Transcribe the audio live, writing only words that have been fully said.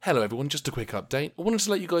Hello everyone, just a quick update. I wanted to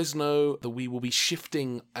let you guys know that we will be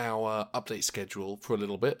shifting our update schedule for a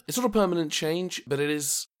little bit. It's not a permanent change, but it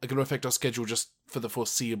is going to affect our schedule just for the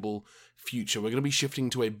foreseeable future. We're going to be shifting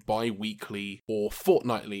to a bi-weekly or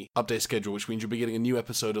fortnightly update schedule, which means you'll be getting a new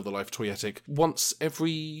episode of The Life Toyetic once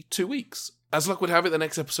every 2 weeks. As luck would have it, the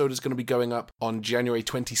next episode is going to be going up on January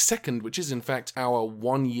 22nd, which is in fact our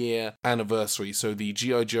 1-year anniversary. So the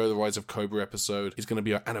G.I. Joe, The Rise of Cobra episode is going to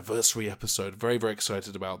be our anniversary episode. Very, very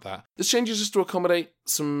excited about that. This change is just to accommodate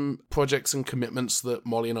some projects and commitments that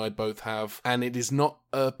Molly and I both have. And it is not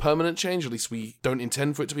a permanent change, at least we don't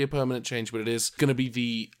intend for it to be a permanent change, but it is going to be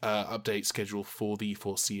the update schedule for the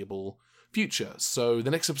foreseeable future. So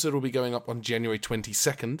the next episode will be going up on January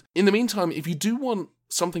 22nd. In the meantime, if you do want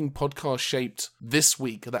something podcast shaped this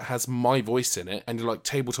week that has my voice in it and you like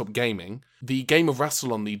tabletop gaming, the Game of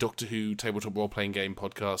Rassilon, the Doctor Who tabletop role-playing game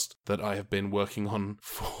podcast that I have been working on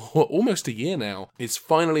for almost a year now, is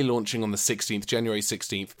finally launching on the 16th, January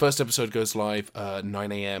 16th. First episode goes live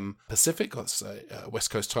 9 a.m. Pacific, that's West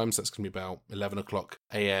Coast time, so that's going to be about 11 o'clock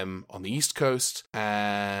a.m. on the East Coast,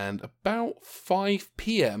 and about 5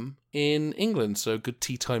 p.m. in England, so good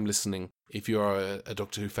tea time listening if you are a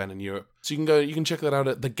Doctor Who fan in Europe. So you can check that out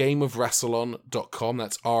at thegameofrassilon.com.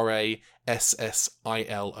 That's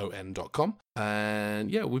RASSILON.com. And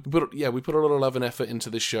we put a lot of love and effort into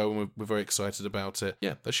this show, and we're very excited about it.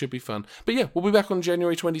 Yeah, that should be fun. But yeah, we'll be back on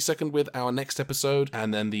January 22nd with our next episode,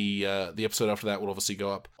 and then the episode after that will obviously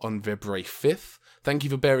go up on February 5th. Thank you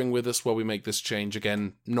for bearing with us while we make this change.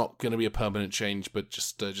 Again, not going to be a permanent change, but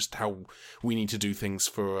just how we need to do things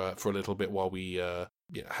for a little bit while we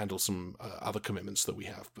handle some other commitments that we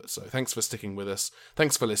have. But so thanks for sticking with us.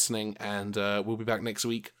 Thanks for listening, and we'll be back next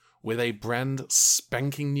week with a brand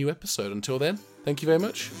spanking new episode. Until then, thank you very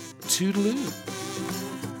much. Toodaloo.